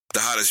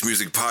hottest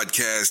music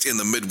podcast in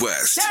the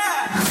Midwest.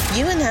 Yeah!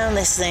 You are now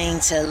listening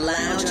to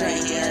Loud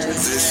Radio.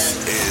 This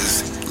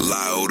is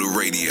Loud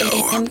Radio.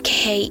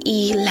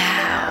 MKE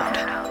Loud.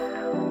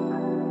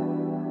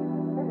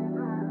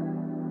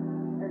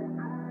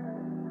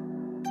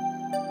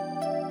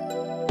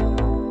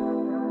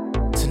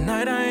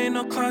 Tonight I ain't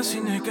no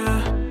classy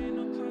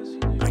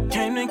nigga. I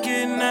came to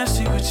get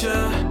nasty with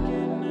ya.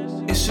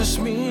 It's just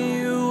me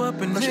and you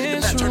up in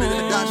this room.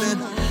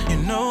 You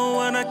know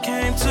what I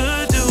came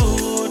to do.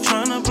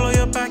 Tryna blow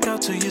your back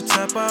out till you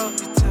tap out.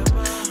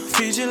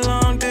 Feed you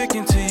long dick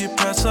until you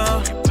pass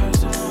out.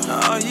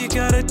 All you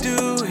gotta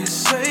do is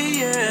say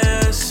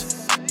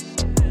yes.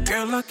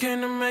 Girl, I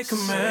came to make a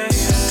mess.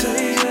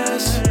 Say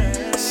yes,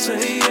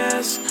 say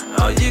yes.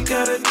 All you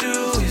gotta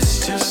do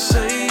is just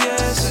say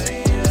yes.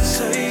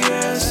 Say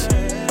yes,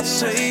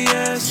 say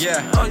yes.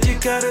 Yeah. All you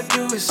gotta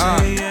do is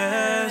say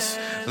yes.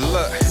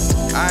 Look,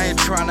 I ain't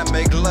tryna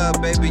make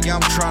love, baby,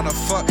 I'm tryna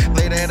fuck.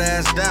 Lay that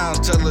ass down,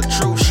 tell the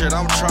truth, shit,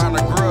 I'm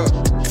tryna grub.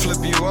 Flip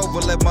you over,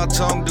 let my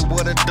tongue do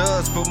what it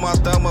does. Put my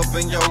thumb up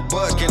in your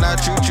butt, can I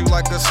treat you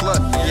like a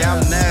slut? Yeah,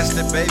 I'm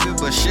nasty, baby,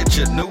 but shit,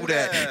 you knew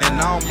that. And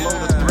I don't blow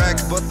the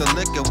thrax, but the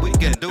liquor, we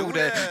can do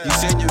that. You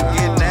said you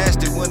get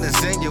nasty when it's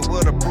in you,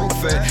 with a proof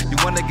at. You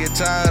wanna get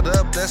tied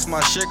up, that's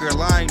my shit,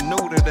 girl, I ain't new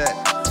to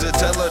that. To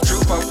tell the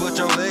truth, I put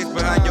your legs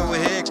behind your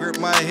head, grip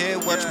my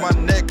head, watch my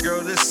neck,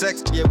 girl, this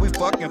sex, yeah, we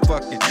fucking.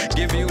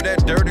 Give you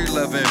that dirty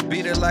loving,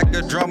 beat it like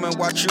a drum and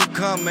watch you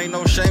come. Ain't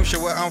no shame, shit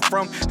where I'm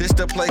from, this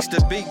the place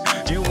to be.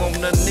 You on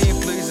the knee,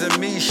 pleasing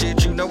me,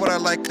 shit. You know what I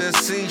like to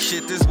see,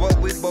 shit. This what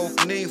we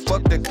both need.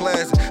 Fuck the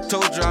class.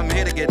 Told you I'm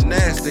here to get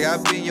nasty. I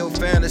be your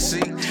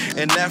fantasy,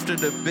 and after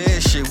the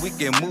bed, shit, we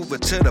can move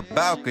it to the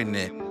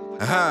balcony.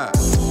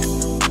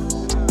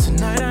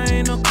 Tonight I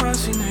ain't no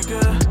classy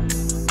nigga.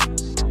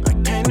 I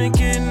came to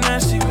get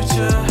nasty with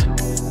ya.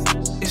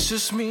 It's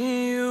just me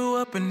and you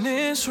up in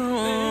this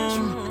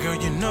room. Girl,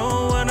 you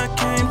know what I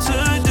came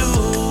to do.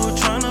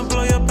 Tryna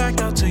blow your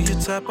back out till you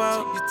tap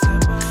out.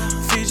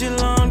 Feed you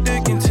long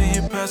dick until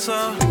you pass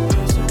out.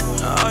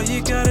 All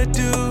you gotta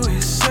do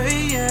is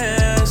say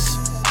yes.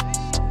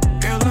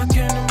 Girl, I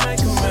came to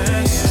make a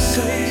mess.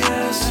 Say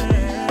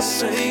yes,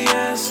 say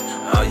yes.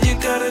 All you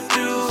gotta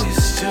do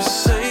is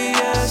just say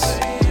yes.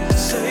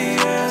 Say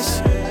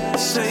yes,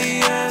 say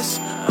yes.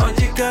 All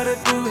you gotta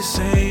do is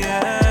say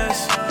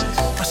yes.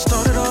 I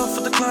started off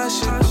with the class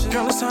shit, but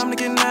girl, it's time to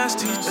get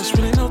nasty. There's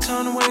really no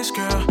time to waste,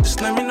 girl.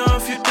 Just let me know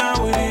if you're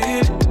down with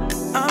it.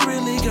 I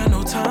really got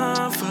no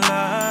time for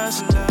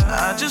lies.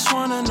 I just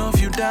wanna know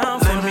if you're down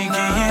for it. Let me give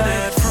you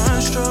that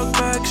front stroke,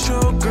 back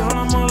stroke, girl,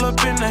 I'm all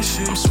up in that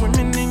shit. I'm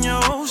swimming in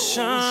your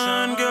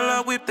ocean, girl,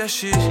 I whip that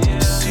shit.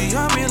 See,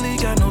 I really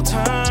got no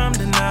time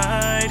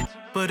tonight,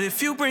 but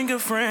if you bring a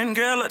friend,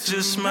 girl, I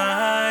just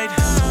might.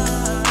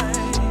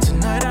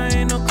 Tonight I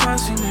ain't no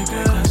classy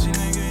nigga.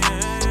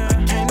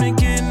 And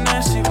get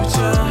nasty with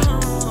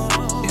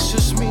ya. It's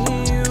just me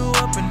and you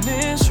up in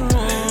this room.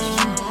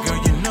 Girl,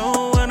 you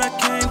know what I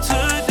came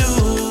to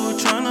do.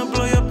 Tryna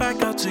blow your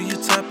back out till you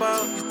tap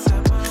out.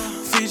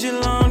 Feed you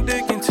long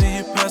dick until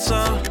you pass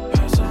out.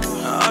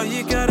 All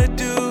you gotta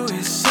do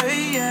is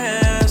say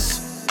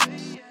yes.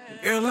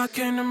 Girl, I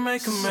came to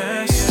make a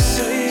mess.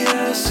 Say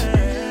yes,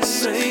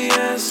 say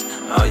yes.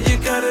 All you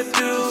gotta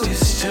do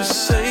is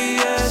just say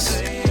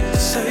yes.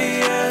 Say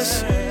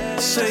yes,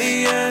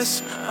 say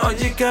yes. All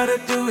you gotta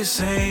do is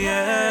say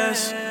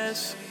yes.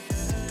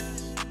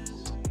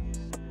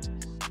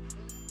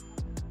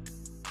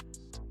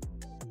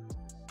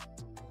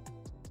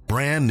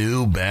 Brand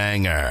new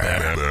banger.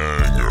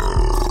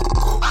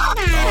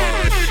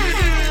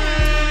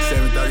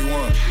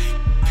 731.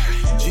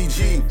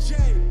 GG.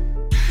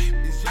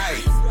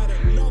 Ay.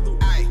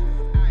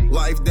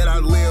 Life that I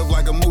live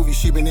like a movie,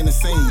 she been in the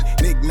scene.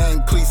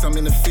 Nickname Cleese, I'm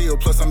in the field,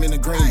 plus I'm in the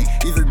green.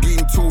 Either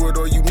getting to it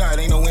or you not,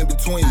 ain't no in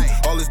between.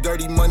 All this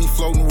dirty money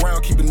floating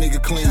around, keep a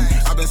nigga clean.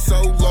 I've been so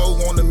low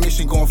on the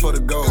mission, going for the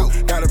gold.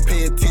 Gotta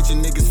pay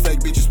attention, niggas fake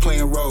bitches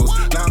playing roles.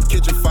 Now I'm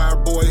kitchen fire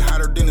boy,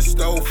 hotter than a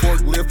stove.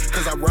 Forklift,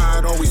 cause I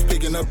ride, always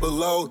picking up a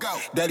load.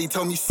 Daddy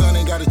told me, son,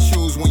 ain't gotta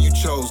choose when you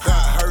chose.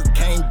 Got hurt,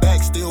 came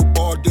back, still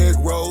ball dead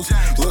rolls.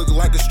 Look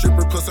like a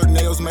stripper, plus her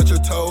nails match her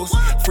toes.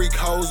 Freak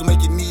hoes,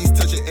 make your knees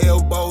touch your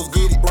elbows.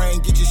 Good brain,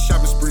 get your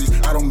shopping sprees.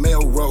 I don't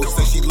mail rolls.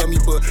 Say she love me,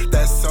 but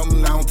that's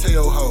something I don't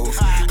tell hoes.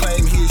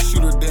 Claim he a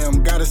shooter,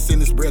 damn, gotta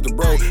send this bread to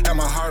bro. Have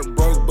my heart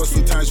broke, but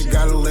sometimes you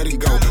gotta let it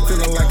go.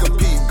 Feeling like a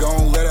peep,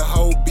 gon' let a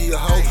hoe be a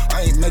hoe.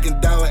 I ain't making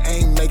dollar,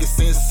 ain't making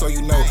sense, so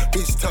you know.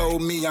 Bitch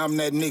told me I'm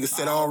that nigga,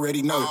 said I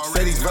already know.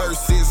 Say these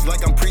verses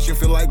like I'm preaching,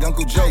 feel like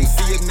Uncle Joe.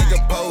 See a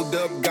nigga pulled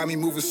up, got me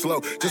moving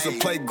slow. Just a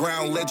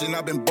playground legend,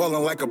 I've been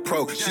ballin' like a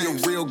pro. She a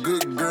real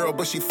good girl,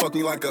 but she fuck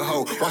me like a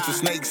hoe. Watching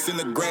snakes in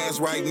the grass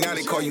right now,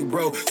 they call you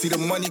bro. See the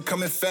money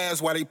coming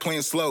fast while they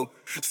playing slow.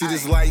 See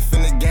this life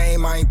in the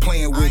game, I ain't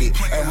playing with it.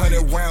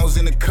 100 rounds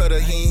in the cutter,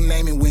 he he ain't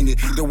naming when it.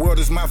 The world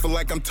is mine, feel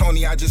like I'm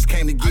Tony, I just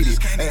came to get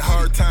it. Hey,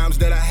 hard times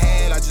that I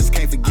had, I just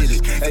can't forget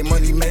it. Hey,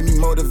 money made me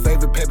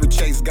motivated, paper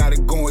chase,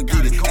 gotta go and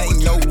get it.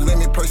 Ain't no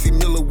limit, Percy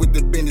Miller with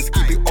the business,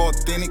 keep it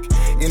authentic.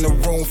 In a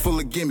room full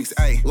of gimmicks,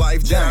 ayy.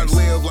 Life down,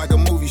 live like a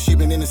movie, she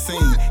been in the scene.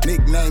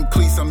 Nickname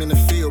Cleese, I'm in the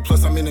field,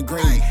 plus I'm in the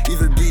green.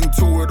 Either getting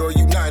to it or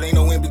you not, ain't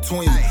no in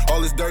between.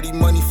 All this dirty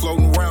money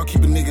floating around,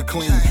 keep a nigga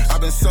clean.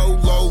 I've been so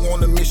low on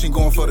the mission,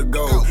 going for the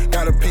gold.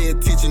 Gotta pay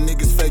attention,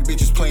 niggas fake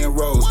bitches playing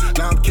roles.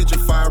 Now I'm kitchen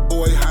fire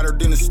boy, hotter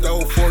than a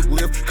stove.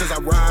 Forklift, cause I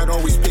ride,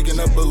 always picking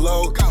up a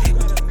load.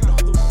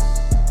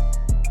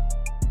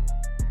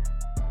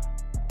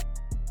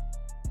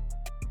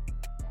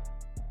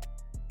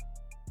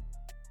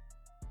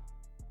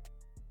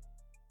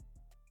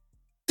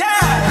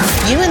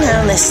 You are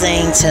now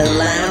listening to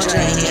Loud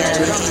Radio.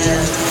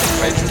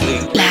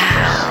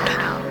 Loud.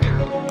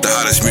 The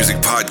hottest music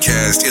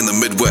podcast in the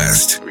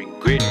Midwest.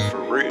 Regret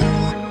for real. You know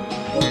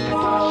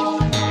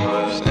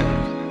what I'm saying?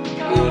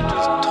 We'll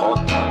just talk,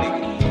 my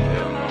nigga.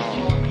 Hell no.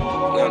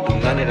 We don't do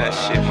none of that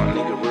shit, my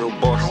nigga. Real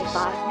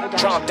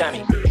bosses. Drop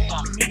Danny.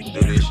 Do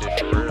this shit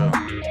for real.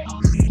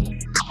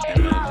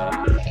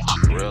 MLG.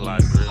 Real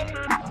life, real.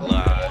 Little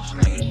eyes,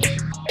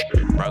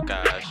 nigga. Broke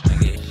eyes,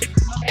 nigga.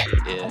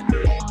 Yeah.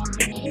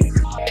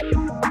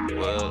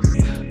 What?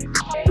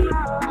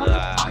 Little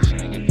eyes,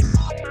 nigga.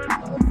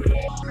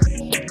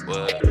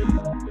 What?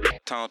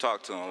 Don't talk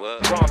to him,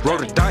 what? Roll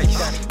the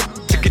dice.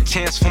 Took a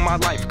chance for my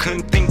life,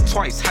 couldn't think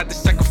twice. Had to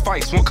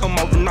sacrifice, won't come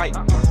overnight.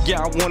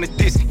 Yeah, I wanted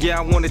this, yeah,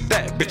 I wanted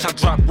that. Bitch, I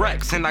dropped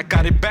racks and I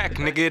got it back,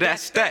 nigga,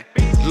 that's that.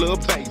 Lil'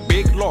 bae,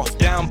 big loft,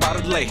 down by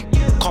the lake.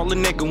 Call a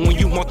nigga when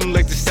you want them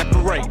legs to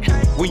separate.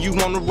 When you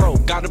on the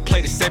road, gotta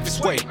play the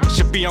safest way.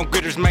 Should be on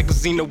Gritters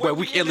Magazine the way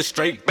we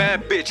illustrate.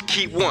 Bad bitch,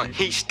 keep one,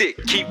 heat stick,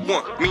 keep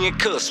one. Me and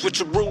Cuz,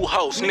 switch a rule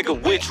host, nigga,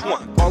 which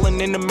one?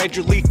 Ballin' in the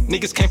major league,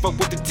 niggas can't fuck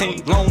with the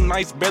team. Long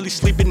nights, barely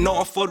sleeping,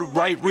 all for the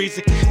right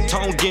reason.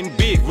 Tone getting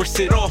big, risk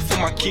it off for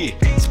my kid.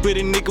 Split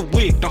a nigga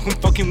wig, don't come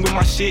fucking with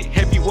my shit.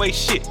 Heavyweight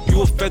shit,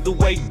 you a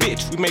featherweight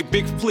bitch. We make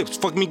big flips,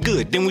 fuck me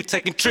good, then we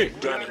taking trip.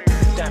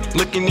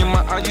 Looking in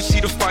my eyes, you see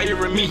the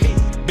fire in me.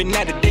 Been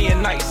at it day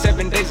and night,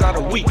 7 days out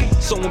a week.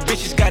 So when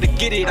bitches gotta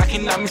get it, I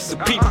cannot miss a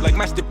peep. Like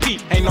Master P,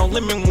 ain't no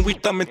limit when we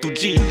thumbing through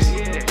G's.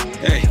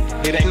 Hey,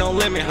 it ain't no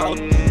limit, ho.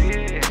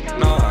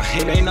 Nah,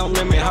 it ain't no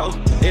limit, ho.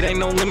 It ain't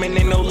no limit,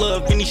 ain't no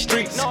love in these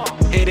streets.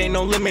 It ain't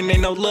no limit,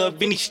 ain't no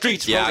love in these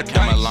streets. Yeah, I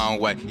came a long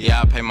way.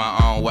 Yeah, I pay my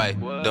own way.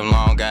 Them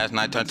long ass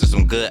nights turned to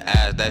some good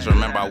ass days.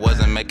 Remember, I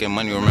wasn't making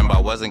money. Remember, I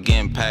wasn't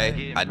getting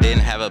paid. I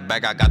didn't have a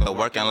bag. I got to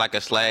working like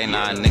a slave.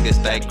 Nah, niggas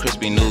stay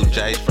crispy, new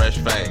J's, fresh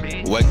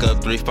fade. Wake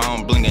up, 3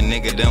 phone blingin',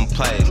 nigga, them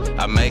plays.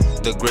 I make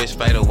the grits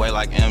fade away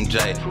like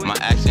MJ. My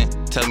action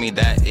tell me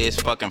that it's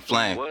fucking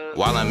flame.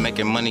 While I'm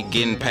making money,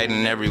 getting paid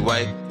in every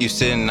way. You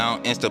sitting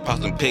on Insta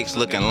posting pics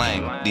looking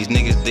lame. These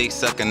niggas dick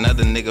suck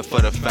another nigga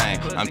for the fame.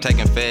 I'm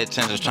taking fed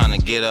chances trying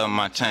to get up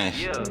my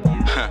change.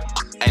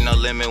 Ain't no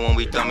limit when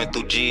we thumbing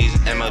through G's.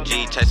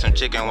 MLG chase some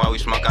chicken while we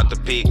smoke out the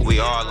peak. We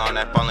all on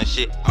that falling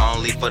shit.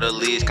 Only for the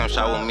leads. Come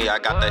shop with me, I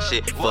got that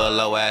shit for a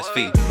low ass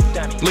fee.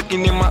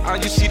 Looking in my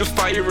eyes, you see the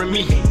fire in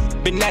me.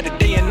 Been at it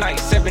day and night,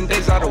 7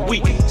 days out a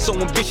week. So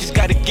when bitches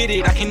gotta get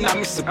it, I cannot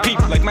miss a peep.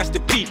 Like Master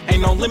P,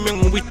 ain't no limit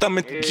when we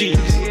thumbing through G's.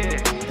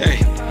 Hey,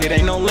 it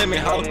ain't no limit,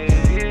 ho.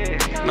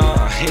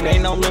 Nah, it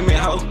ain't no limit,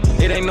 ho.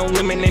 It ain't no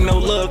limit, ain't no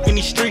love in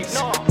these streets.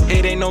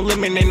 It ain't no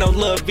limit, ain't no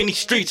love in these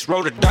streets.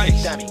 Roll the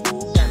dice.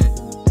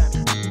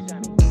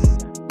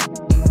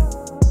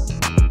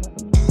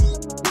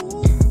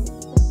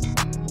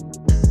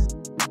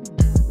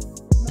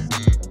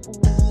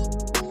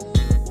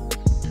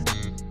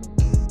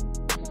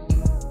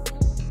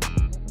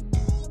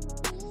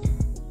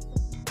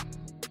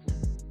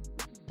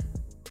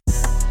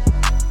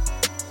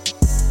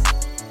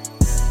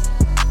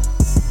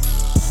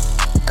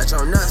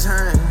 Your nuts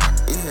hang,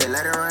 yeah,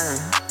 let it rain.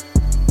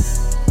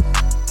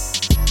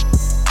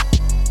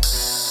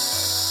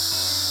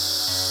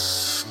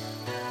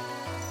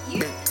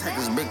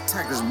 Big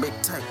tackers, big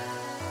take.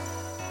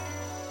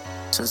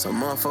 Since a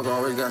motherfucker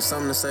always got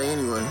something to say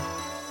anyway.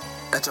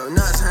 Let your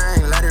nuts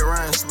hang, let it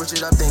rain, switch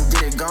it up, then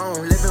get it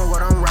gone. Living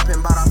what I'm rapping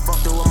about, I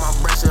fucked it with my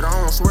bracelet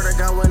on. Swear to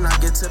God, when I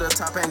get to the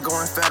top, ain't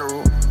going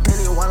federal.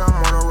 Any while I'm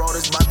on the road,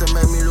 it's about to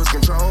make me lose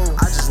control.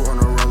 I just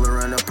wanna roll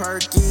around a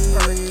perky.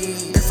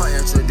 If I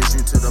introduce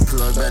you to the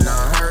plug, better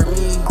not hurt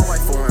me. All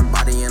white foreign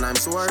body and I'm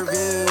swerving.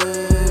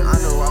 I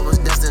knew I was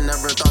destined,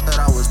 never thought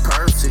that I was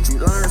perfect.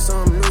 You learn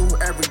something new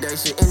every day,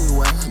 shit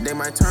anyway. They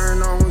might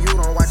turn on you,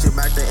 don't watch it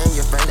back, they in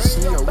your face.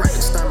 She a right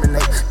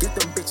exterminate, get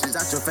them bitches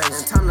out your face.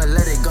 And time to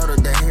let it go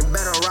today.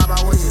 Better rob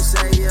out what you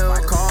say, yeah.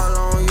 I call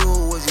on you,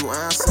 would you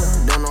answer?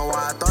 Don't know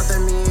why I thought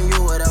that me and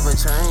you would ever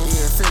change.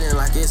 Yeah, feeling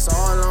like it's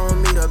all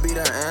on me to be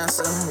the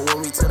answer.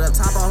 When we to the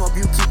top, I hope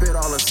you keep it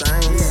all the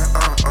same. Yeah,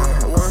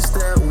 one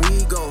step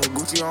we go,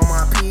 Gucci on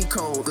my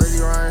P-code.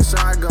 Glizzy running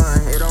shotgun,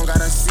 it don't got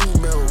a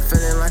seatbelt.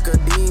 Feeling like a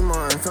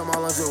demon, from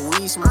all of your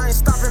weed smoke. I ain't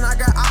stopping, I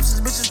got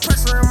options, bitches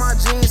pressure in my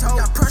jeans. Ho.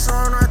 Got pressure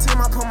on our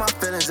team, I put my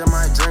feelings in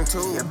my drink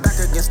too. Yeah,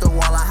 back against the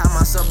wall, I had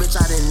myself, bitch,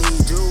 I didn't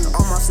need you.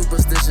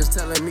 superstitious,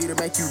 telling me to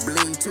make you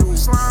bleed too.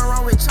 Sliding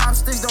around with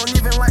chopsticks, don't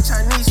even like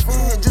Chinese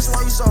food. Just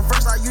while you so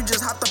fresh, like you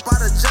just hopped up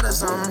out of jet or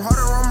something.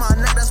 Harder on my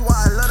neck, that's why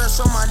I let her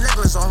show my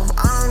necklace off.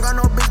 I don't got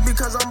no bitch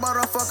because I'm about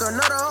to fuck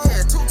another hoe.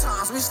 Yeah, 2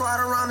 times we slide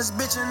around this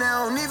bitch and they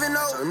don't even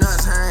know. So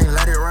nuts hang,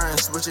 let it rain,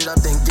 switch it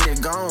up, then get it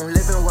gone.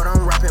 Living what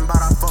I'm rapping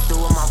about, I fucked it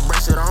with my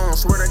bracelet on.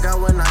 Swear to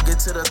God, when I get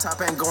to the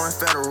top, ain't going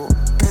federal.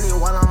 Penny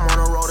while I'm on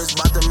the road, it's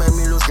about to make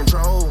me lose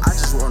control. I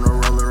just wanna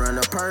roll around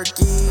a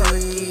perky.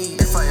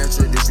 If I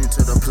introduce you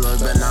to the plug,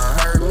 better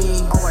not hurt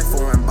me. All white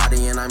foreign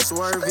body and I'm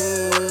swerving.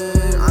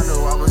 I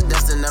knew I was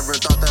destined, never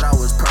thought that I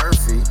was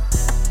perfect.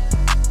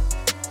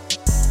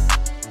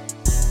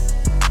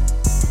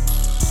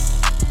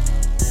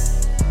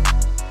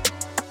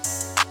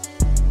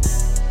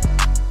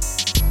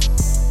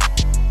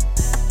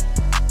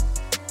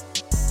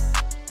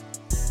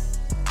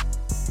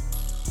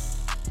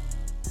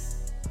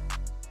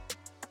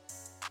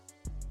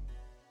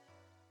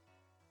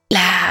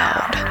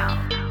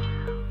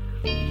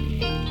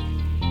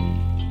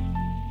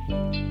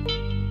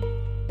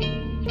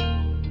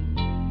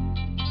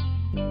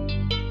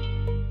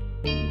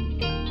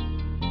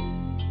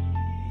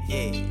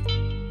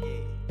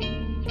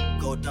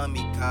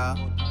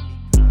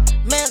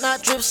 Man, I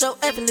drip so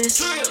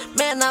effortless.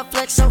 Man, I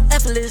flex so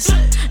effortless.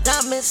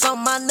 Diamonds on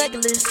my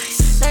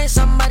necklace. There ain't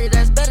somebody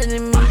that's better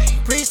than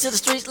me. Preach to the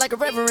streets like a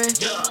reverend.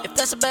 If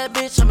that's a bad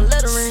bitch, I'ma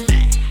let her in.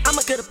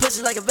 I'ma cut a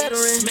pussy like a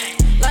veteran.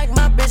 Like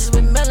my bitches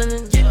with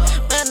melanin.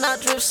 Man, I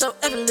drip so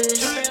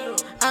effortless.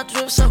 I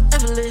drip so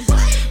effortless.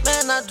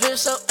 Man, I drip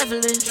so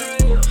effortless.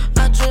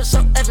 I drip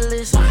so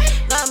effortless.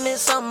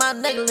 Diamonds on my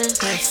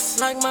necklace.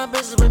 Like my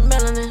bitches with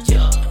melanin.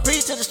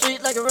 Preach to the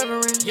street like a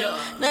reverend.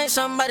 There ain't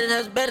somebody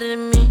that's better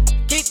than me.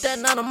 Keep that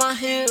knot on my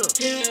heel.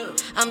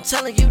 I'm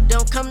telling you,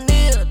 don't come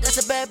near.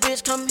 That's a bad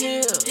bitch, come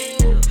here.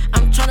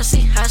 I'm tryna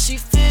see how she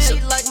feel. She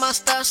like my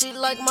style, she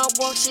like my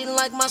walk, she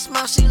like my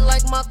smile, she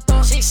like my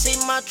thought. She see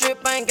my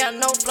drip, I ain't got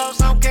no flaws.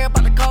 I don't care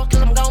about the cost,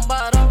 cause I'm gon'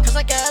 buy it all. Cause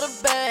I got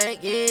a bag,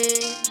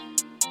 yeah.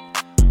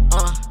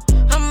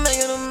 I'm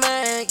making a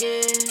mag,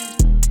 yeah.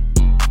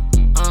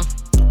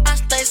 I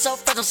stay so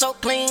fresh, I'm so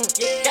clean.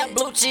 Got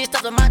blue cheese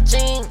stuffed in my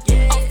jeans.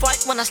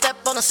 Off-white when I step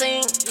on the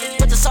scene.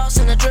 Put the sauce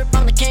in the drip,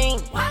 I'm the king.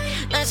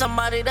 Name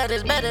somebody that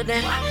is better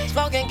than.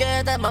 Smoking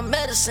good, that's my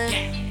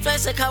medicine.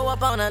 Flex a co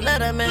up on a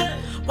letterman.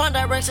 One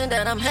direction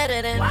that I'm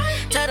headed in.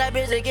 Tell that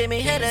bitch to get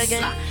me hit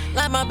again.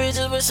 Like my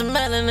bitches with some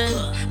melanin.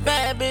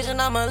 Bad bitch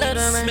and I'm a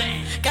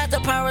letterman. Got the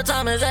power,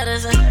 Thomas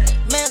Edison.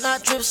 Man, I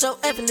drip so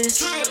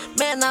effortless.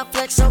 Man, I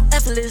flex so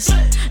effortless.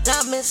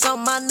 Diamonds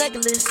on my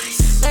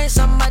necklace. There ain't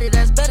somebody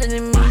that's better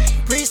than me.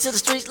 Preach to the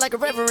streets like a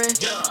reverend.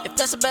 If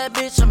that's a bad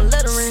bitch, I'ma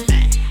let her in.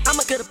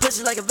 I'ma cut a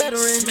pussy like a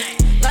veteran.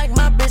 Like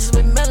my bitches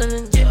with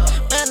melanin.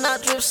 Man, I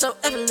drip so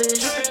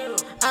effortless.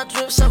 I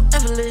drip so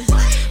effortless.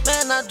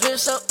 Man, I drip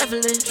so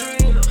effortless.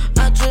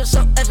 I drip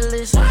so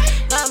effortless.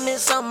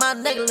 Diamonds on my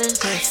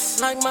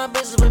necklace. Like my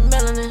bitches with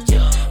melanin.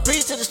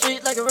 Preach to the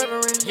street like a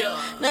reverend.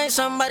 There ain't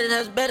somebody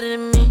that's better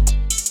than me.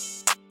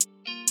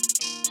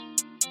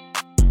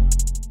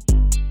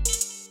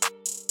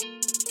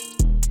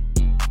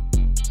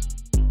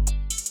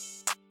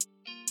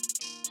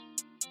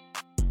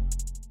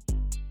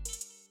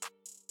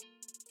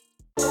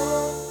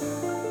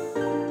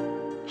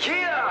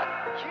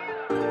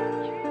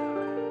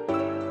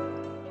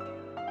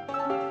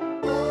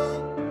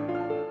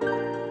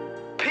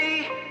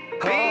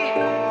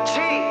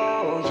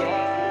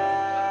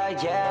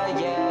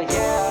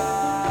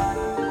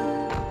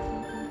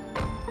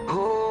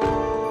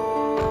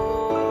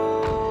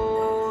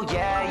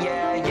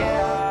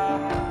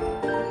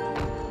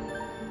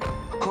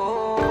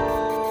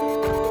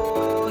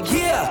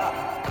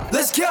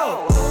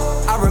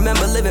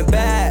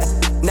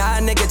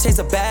 Chase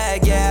a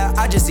bag, yeah.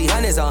 I just see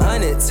hundreds on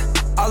hundreds.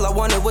 All I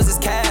wanted was this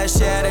cash,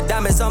 yeah. The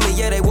diamonds on me,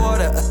 yeah, they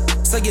water.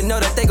 So you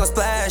know that they gon'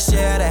 splash,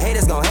 yeah. The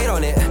haters gon' hate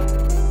on it.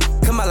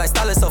 Come on, like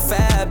style is so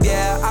fab,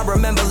 yeah. I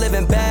remember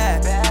living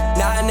bad.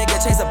 Now a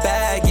nigga chase a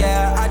bag,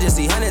 yeah. I just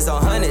see hundreds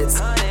on hundreds.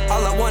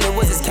 All I wanted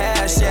was this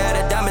cash,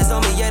 yeah. The diamonds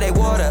on me, yeah, they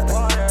water.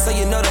 So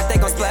you know that they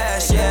gon'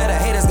 splash, yeah. The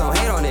haters gon'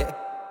 hate on it.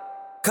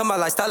 Come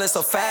on, like style is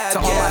so fab, yeah.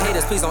 To all my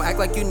haters, please don't act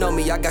like you know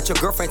me. I got your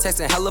girlfriend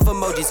texting hell of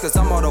emojis, cause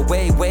I'm all the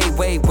way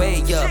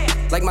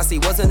up. Like my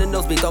seat wasn't a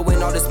nosebleed,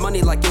 throwing all this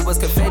money like it was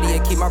confetti.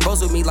 And keep my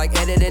bros with me like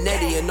Ed and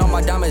Eddie. And all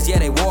my diamonds, yeah,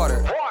 they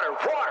water.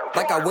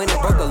 Like I went and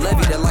broke the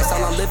levee. The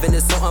lifestyle I'm living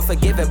is so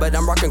unforgiving. But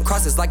I'm rocking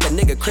crosses like a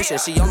nigga Christian.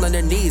 She on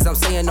her knees, I'm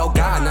saying oh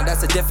God. Now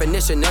that's a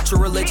definition,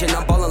 natural religion.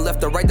 I'm ballin'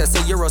 left to right, that's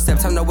a Euro step.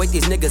 Time to wake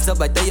these niggas up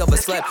like they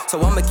overslept.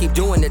 So I'ma keep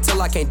doing it till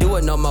I can't do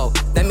it no more.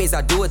 That means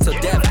I do it till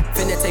death.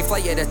 Finna take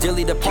flight, yeah, that's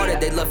dearly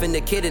departed. They loving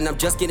the kid and I'm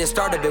just getting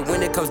started. But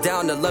when it comes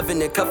down to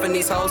loving and cuffing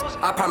these hoes,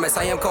 I promise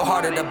I am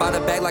cold-hearted. About a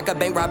bag like a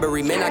bank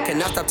robbery. Man, I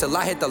cannot stop till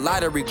I hit the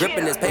lottery.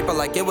 Gripping this paper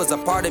like it was a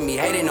part of me.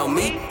 Hating on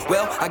me,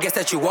 well, I guess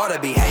that you oughta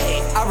be.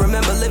 Hey, I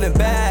remember living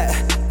bad.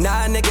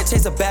 Now a nigga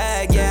chase a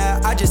bag,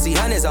 yeah. I just see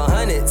hundreds on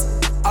hundreds.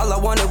 All I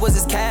wanted was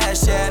this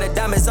cash, yeah. The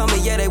diamonds on me,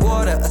 yeah, they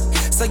water.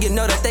 So you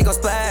know that they gon'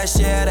 splash,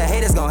 yeah. The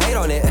haters gon' hate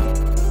on it.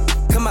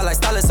 Come on, like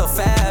style is so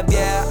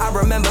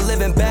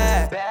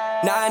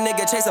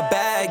chase a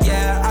bag,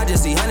 yeah. I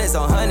just see hundreds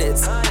on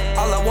hundreds.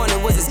 All I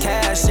wanted was this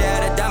cash,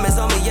 yeah. The diamonds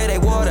on me, yeah, they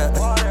water.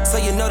 So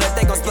you know that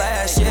they gon'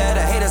 splash, yeah.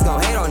 The haters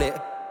gon' hate on it.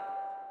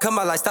 Come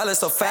on, like style is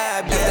so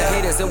fab, yeah. If the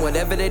haters and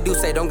whatever they do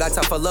say, don't got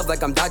time for love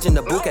like I'm dodging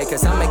the bouquet.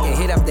 Cause I'm making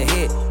hit after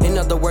hit. In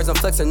other words, I'm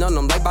flexing on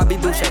them like Bobby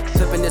Boucher.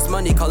 Flipping this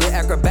money, call it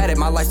acrobatic.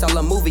 My lifestyle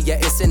a movie, yeah,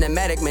 it's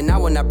cinematic. Man, I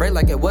will not break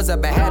like it was a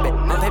bad habit.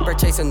 I'm paper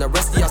chasing, the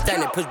rest of y'all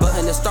standing. Push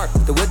button to start,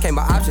 the whip came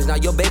by options. Now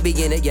your baby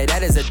in it, yeah,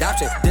 that is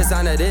adoption.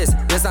 Designer this,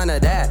 designer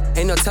that.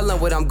 Ain't no telling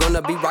what I'm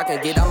gonna be rocking.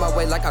 Get out my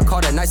way like I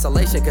caught in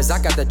isolation. Cause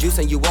I got the juice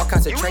and you all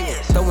concentrating.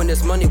 Throwing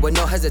this money with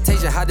no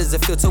hesitation. How does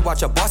it feel to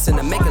watch a boss in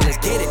the making? Let's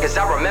get it. Cause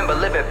I remember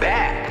living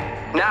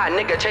bad. Nah,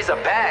 nigga, chase a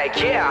bag,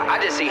 yeah.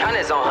 I just see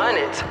hundreds on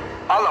hundreds.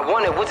 All I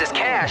wanted was this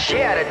cash,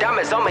 yeah. The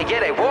diamonds on me, yeah,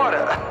 they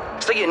water.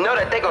 So you know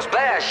that they gon'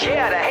 splash,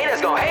 yeah. The haters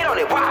gon' hate on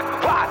it, why?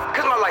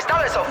 Cause my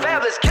lifestyle is so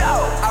fab, let's go.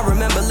 I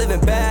remember living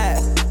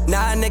bad.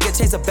 Nah, nigga,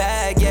 chase a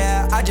bag,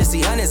 yeah. I just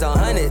see hundreds on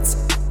hundreds.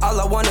 All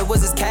I wanted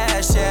was this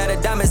cash, yeah. The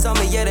diamonds on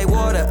me, yeah, they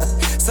water.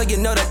 So you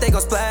know that they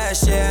gon'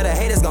 splash, yeah. The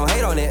haters gon'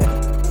 hate on it.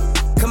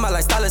 Cause my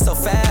lifestyle is so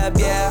fab,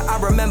 yeah.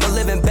 I remember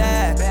living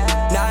bad.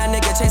 Nah,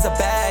 nigga, chase a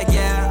bag,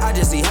 yeah. I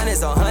just see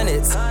hundreds on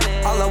hundreds.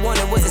 All I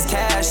wanted was this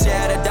cash,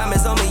 yeah. The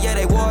diamonds on me, yeah,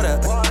 they water.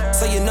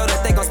 So you know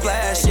that they gon'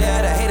 splash,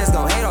 yeah. The haters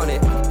gon' hate on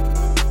it.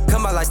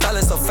 Cause my lifestyle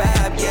is so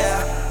fab,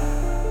 yeah.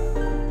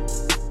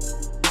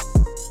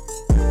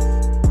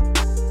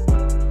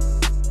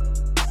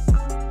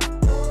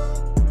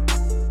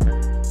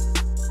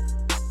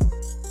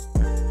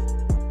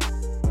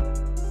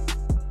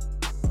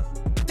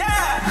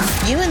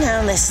 You are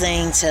now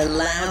listening to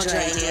Loud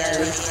Radio.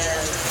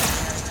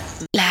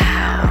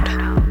 Loud.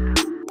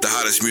 The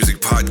hottest music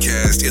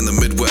podcast in the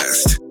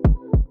Midwest.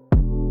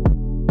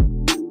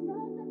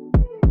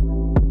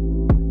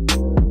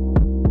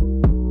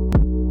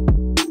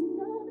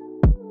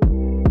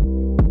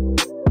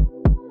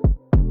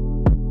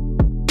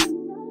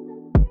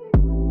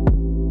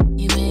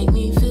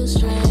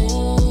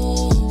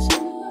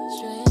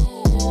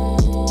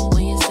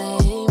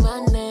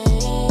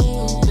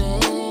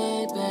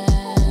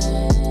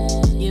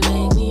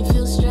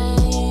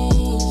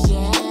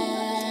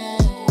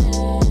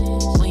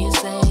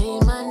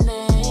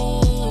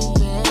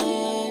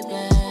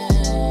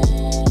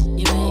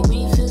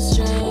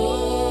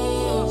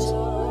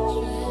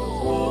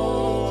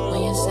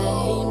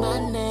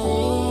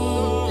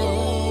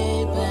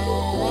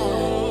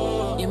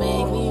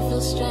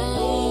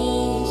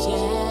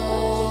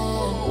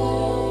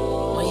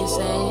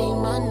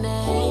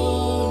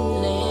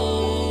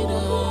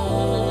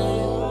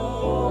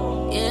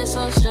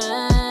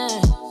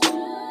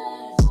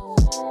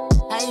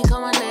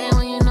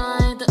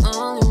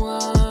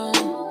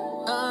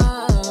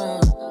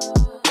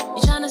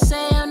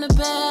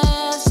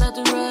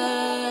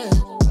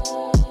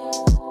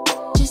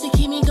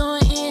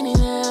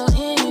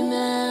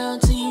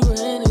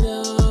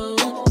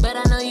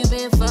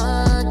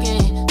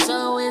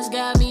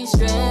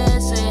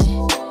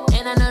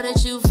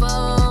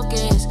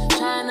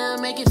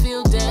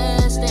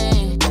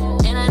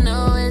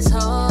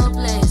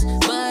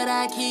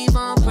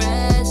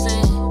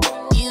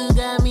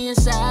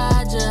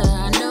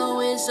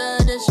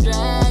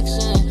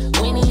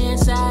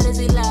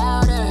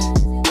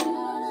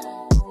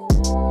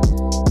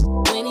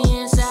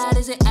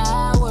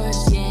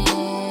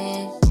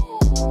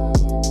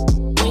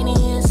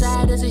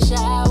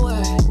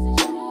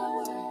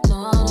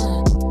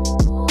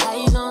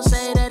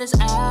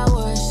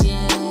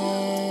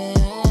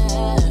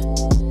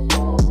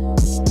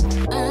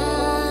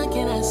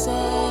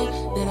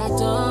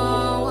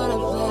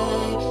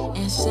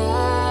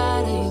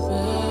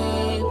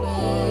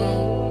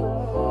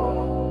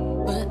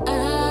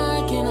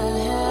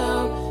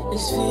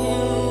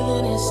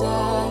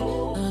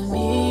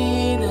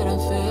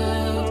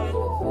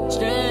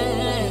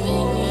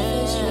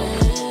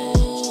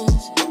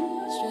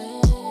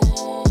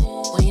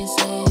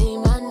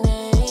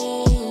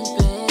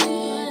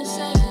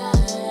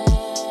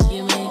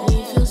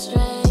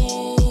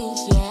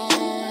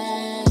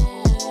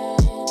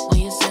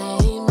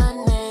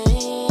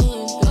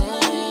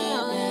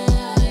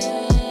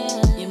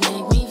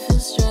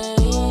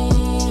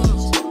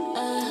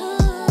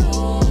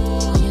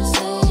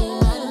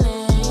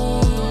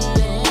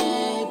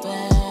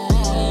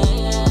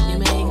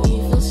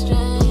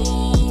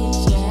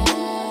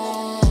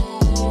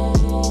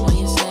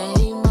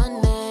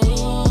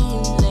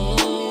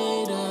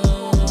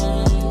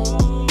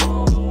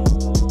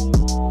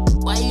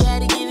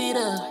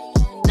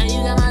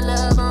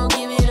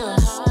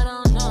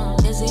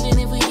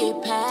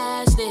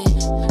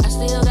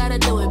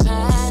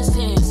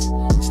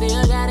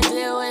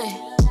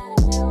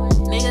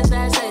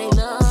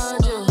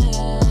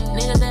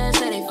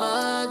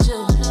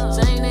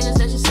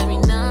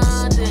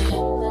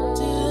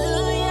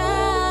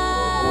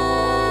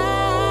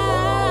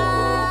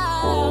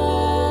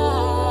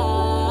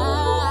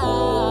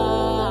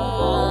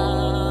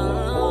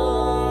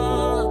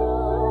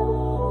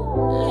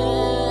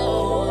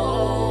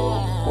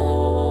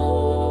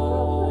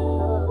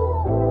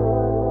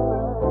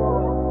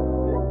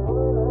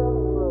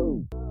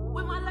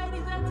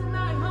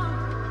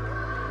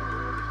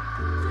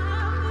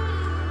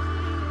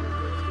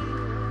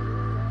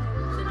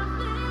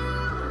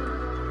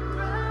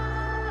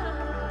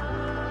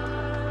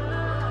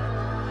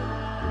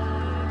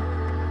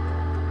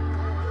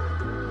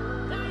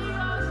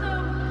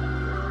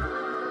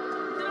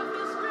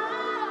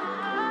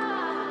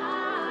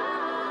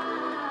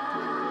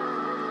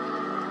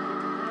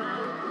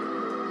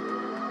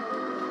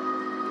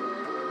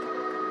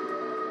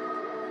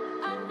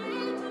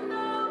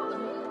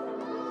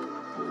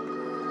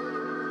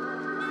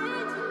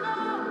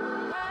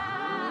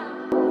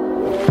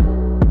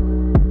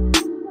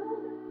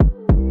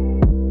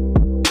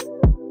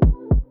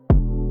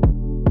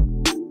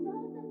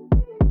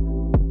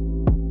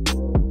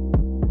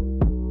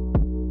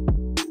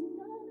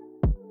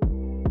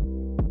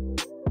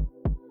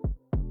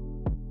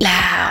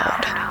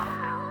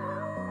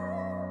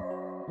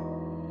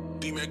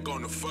 D-Mac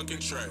on the fucking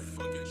track.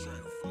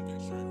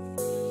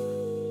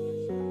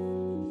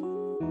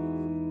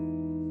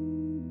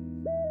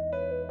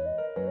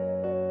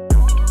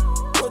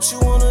 What you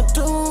wanna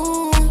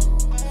do?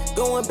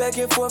 Going back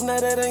and forth, now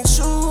that ain't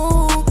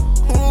true.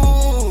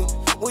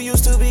 We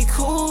used to be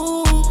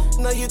cool.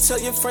 Now you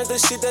tell your friends the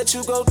shit that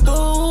you go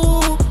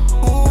through.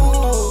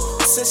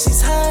 Says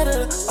she's tired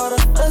of all the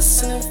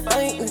fussing and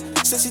fighting.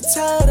 Says she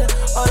tired of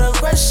all the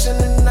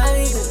rushing and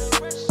nighting.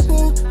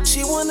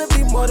 She wanna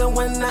be more than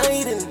one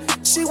night, and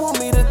she want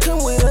me to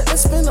come with her and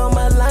spend all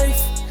my life,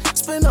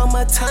 spend all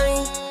my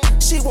time.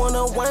 She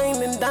wanna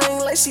wine and dine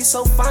like she's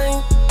so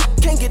fine.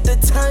 Can't get the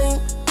time.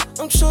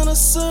 I'm tryna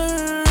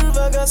serve.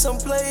 I got some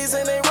plays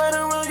and they right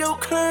around your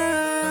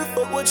curve.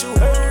 Fuck what you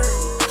heard.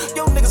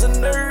 Yo niggas a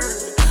nerd.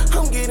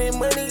 I'm getting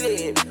money,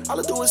 yeah. All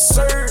I do is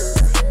serve.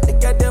 It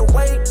got that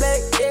white, black,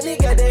 and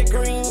it got that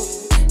green.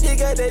 It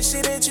got that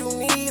shit that you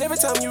need every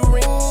time you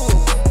ring.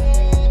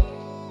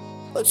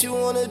 What you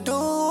wanna do?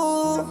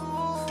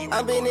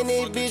 I been in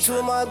this bitch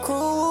with my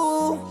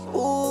crew.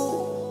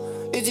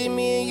 Ooh, it's just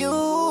me and you.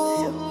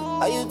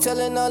 Are you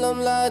telling all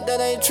them lies that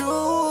ain't true?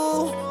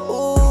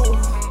 Ooh,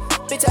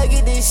 bitch, I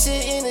get this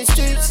shit in the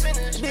streets.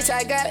 Bitch,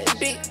 I got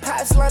big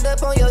pots lined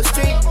up on your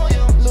street.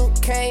 Luke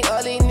Kane,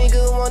 all these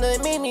niggas wanna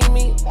mimic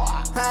me.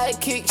 High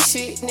kick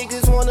shit,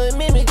 niggas wanna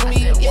mimic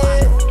me.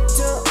 Yeah,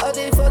 jump up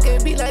this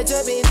fucking beat like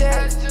jumping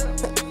jacks.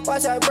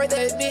 Watch I break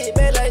that bitch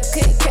back like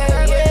Kit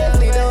Kat. Yeah,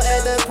 please don't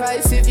add the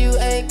price if you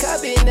ain't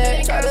copying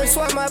that. Try to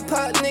swap my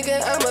pot,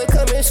 nigga, I'ma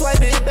come and swipe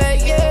it back.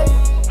 Yeah,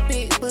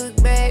 big book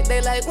bag,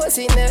 they like what's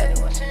in that?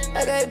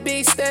 I got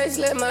big stacks,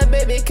 let my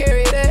baby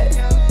carry that.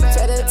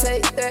 Try to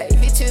take that,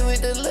 hit you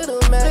with the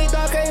little man. Big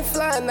dog can't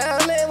fly now,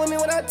 land with me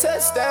when I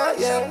touch down.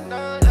 Yeah.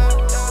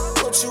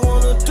 What you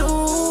wanna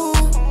do?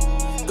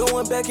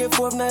 Going back and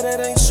forth, now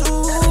that ain't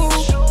true.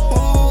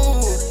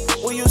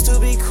 We used to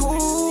be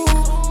cool.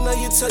 Now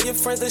you tell your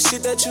friends the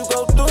shit that you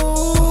go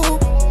through.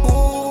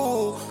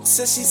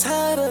 Says she's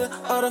tired of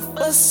all the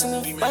fussing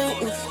and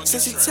fighting.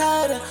 Says she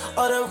tired of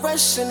all the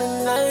rushing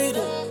and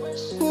nighting.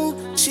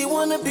 She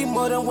wanna be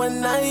more than one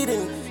night,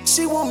 and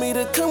she want me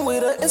to come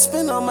with her and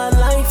spend all my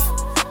life.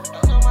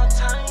 All my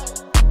time,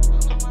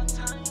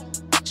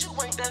 but you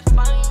ain't that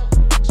fine.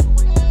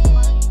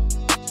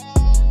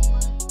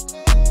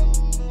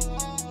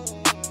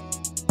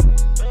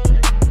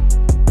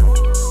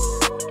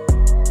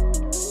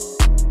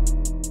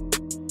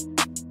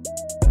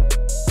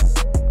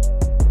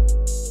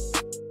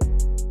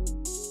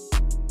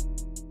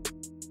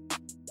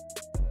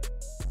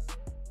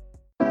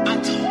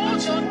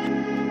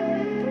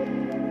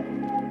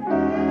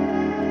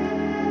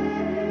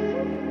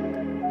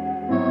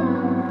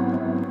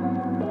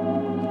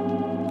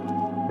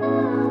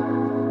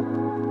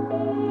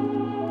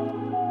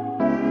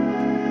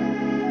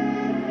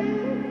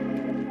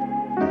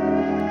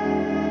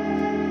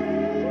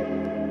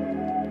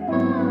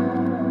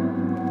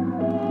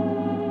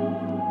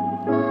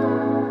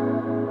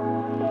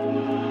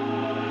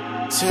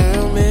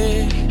 Tell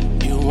me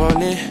you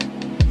want it.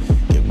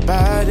 Your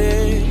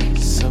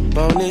body's a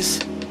bonus.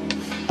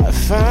 I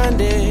find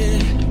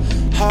it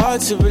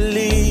hard to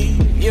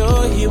believe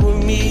you're here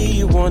with me.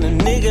 You want a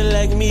nigga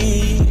like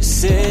me. You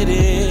said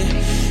it,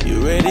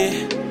 you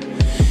ready?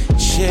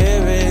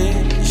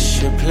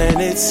 Cherish your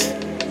planets.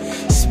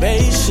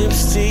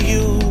 Spaceships to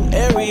you,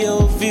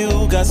 aerial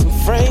view. Got some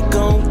Frank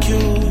on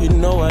cue. You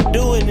know I'd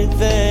do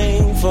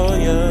anything for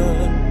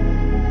you.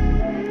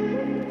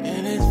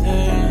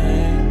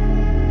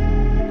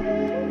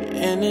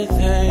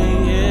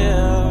 Anything,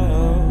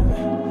 yeah,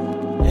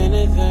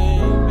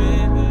 anything,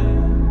 baby.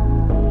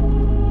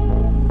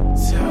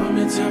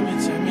 Tell me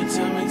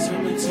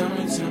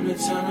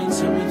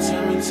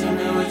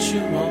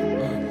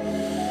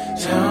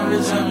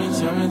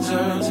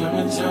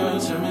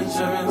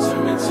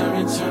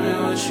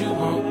what you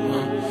want.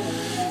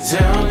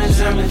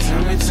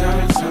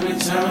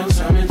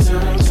 Tell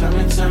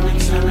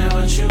me what you want. Tell me what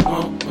you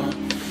want.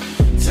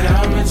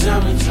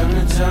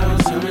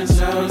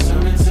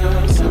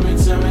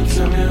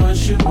 Tell me what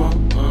you want.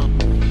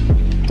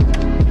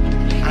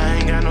 I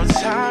ain't got no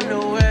time to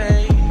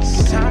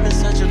waste. Time is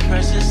such a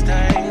precious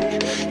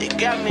thing. You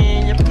got me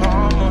in your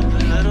palm on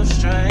the little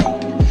string.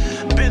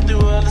 Been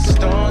through all the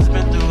storms,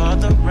 been through all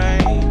the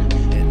rain,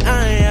 and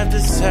I ain't have to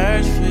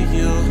search for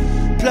you.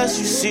 Plus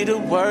you see the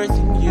worth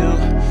in you.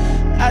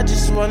 I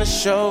just wanna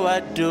show I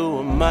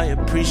do my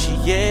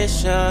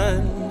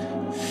appreciation.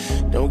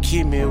 Don't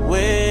keep me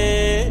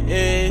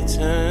waiting.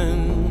 Tell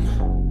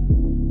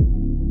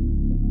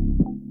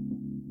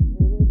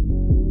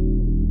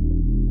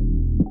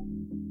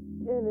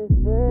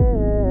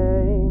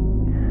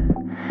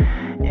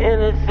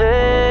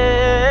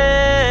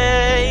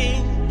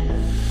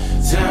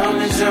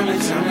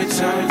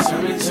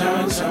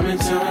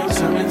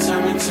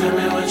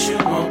me what you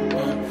want.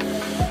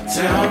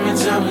 Tell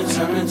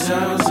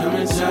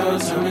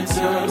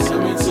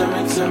me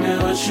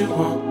what you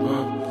want.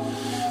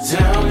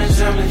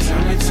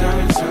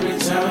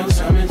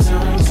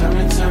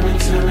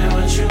 Tell me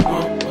what you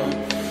want.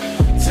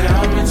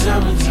 Tell me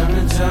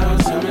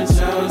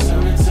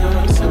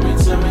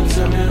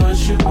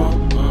what you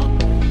want.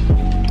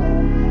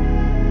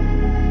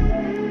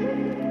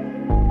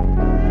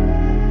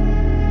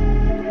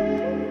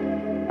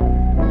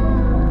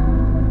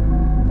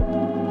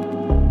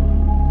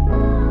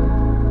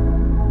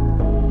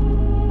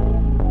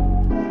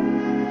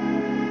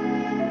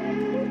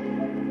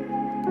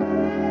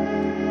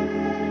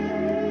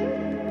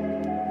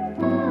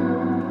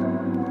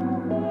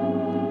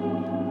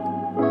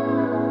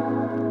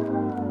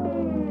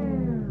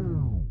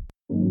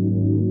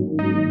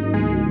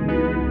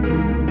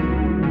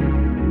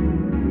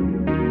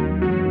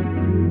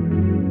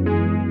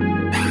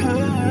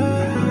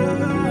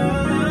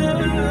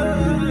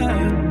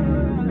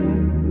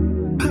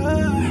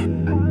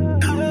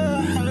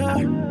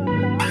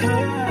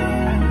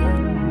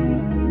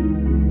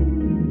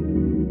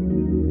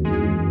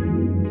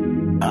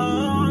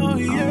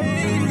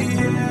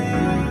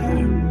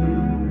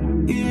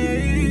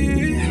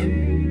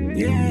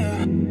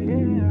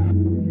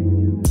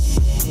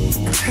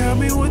 Tell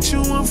me what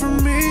you want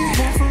from me.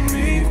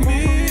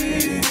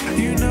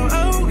 You know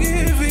I'll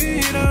give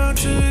it all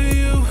to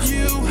you.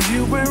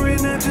 You wear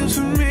it not just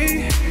for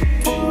me,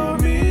 for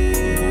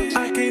me.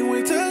 I can't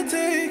wait to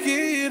take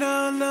it.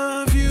 I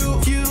love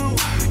you,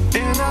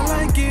 and I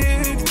like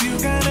it. You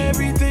got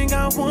everything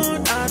I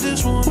want. I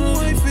just wanna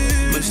wife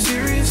it. But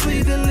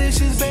seriously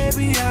delicious,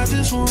 baby. I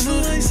just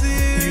wanna taste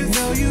it. You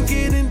know you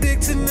getting dick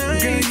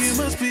tonight. Girl, you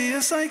must be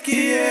a psychic.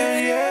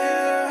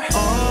 Yeah.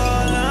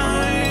 All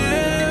I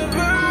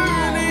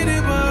ever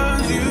needed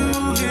was you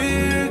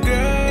here,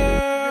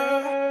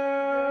 girl.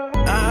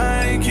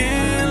 I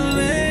can't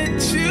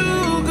let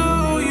you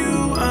go.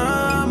 You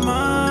are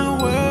my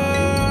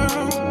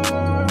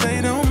world. They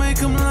don't make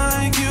them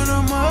like you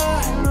no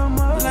more.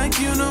 Like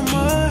you no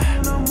more.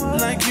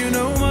 Like you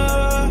no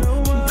more.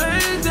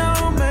 They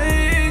don't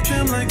make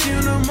them like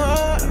you no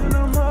more.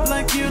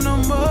 Like you no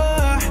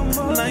more.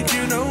 Like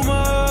you no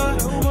more.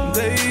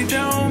 They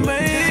don't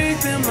make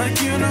them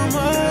like you no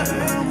more.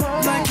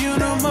 Like you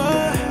no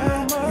more.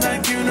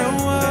 Like you no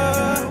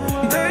more.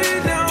 They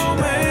don't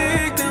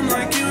make them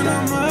like you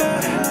no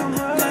more.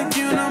 Like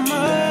you no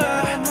more.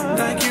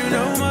 Like you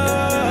no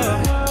more.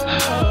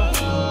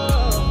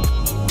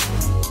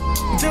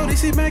 Jody,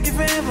 sit back and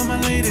forever, my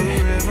lady.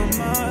 Forever,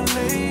 my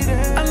lady.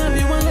 I love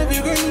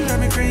you, girl. You drive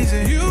me crazy.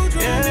 You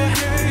drive me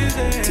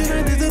crazy.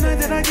 Tonight is the night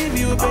that I give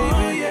you a baby.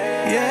 Oh,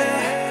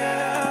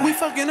 yeah. We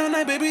fucking all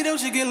night, baby.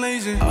 Don't you get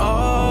lazy?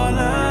 All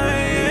I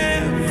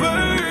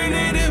ever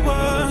needed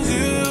was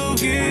you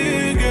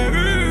here,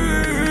 girl.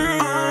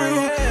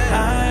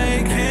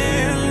 I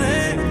can't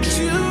let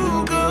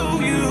you go.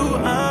 You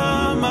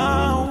are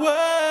my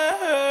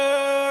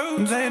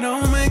world. They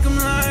don't make them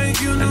like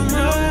you no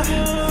more.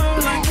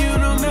 Like you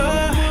no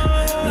more.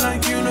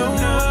 Like you no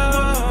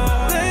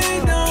more.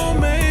 They don't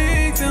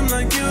make them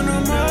like you no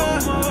more.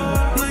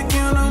 Like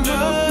you no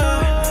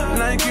more.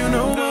 Like you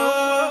no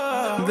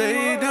more.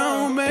 They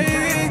don't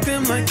make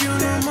them like you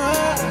no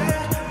more.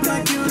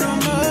 Like you no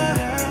more.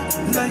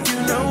 Like you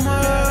no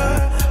more.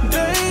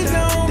 They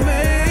don't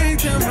make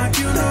them like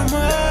you no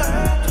more.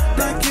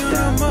 Like you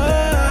no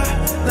more.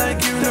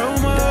 Like you no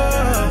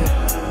more.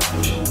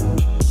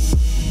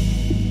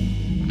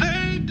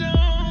 They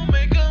don't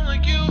make them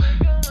like you.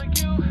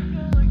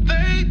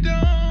 They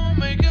don't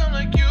make them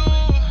like you.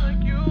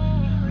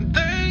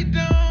 They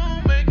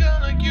don't make them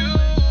like you.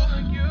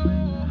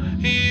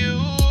 You.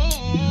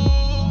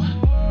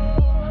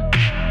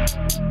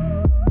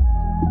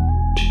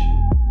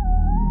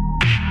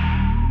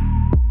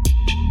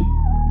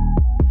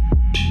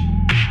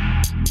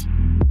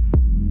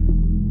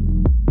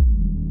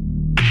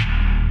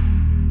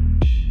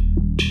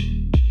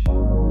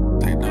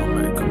 They don't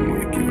make them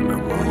like you no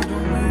more.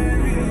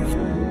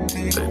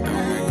 They don't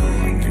make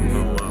them like you no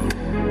more.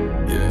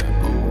 Yeah,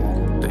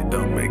 they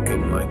don't make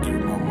them like you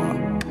no more.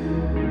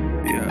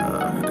 Yeah,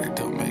 they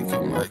don't make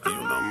them like you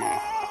no more.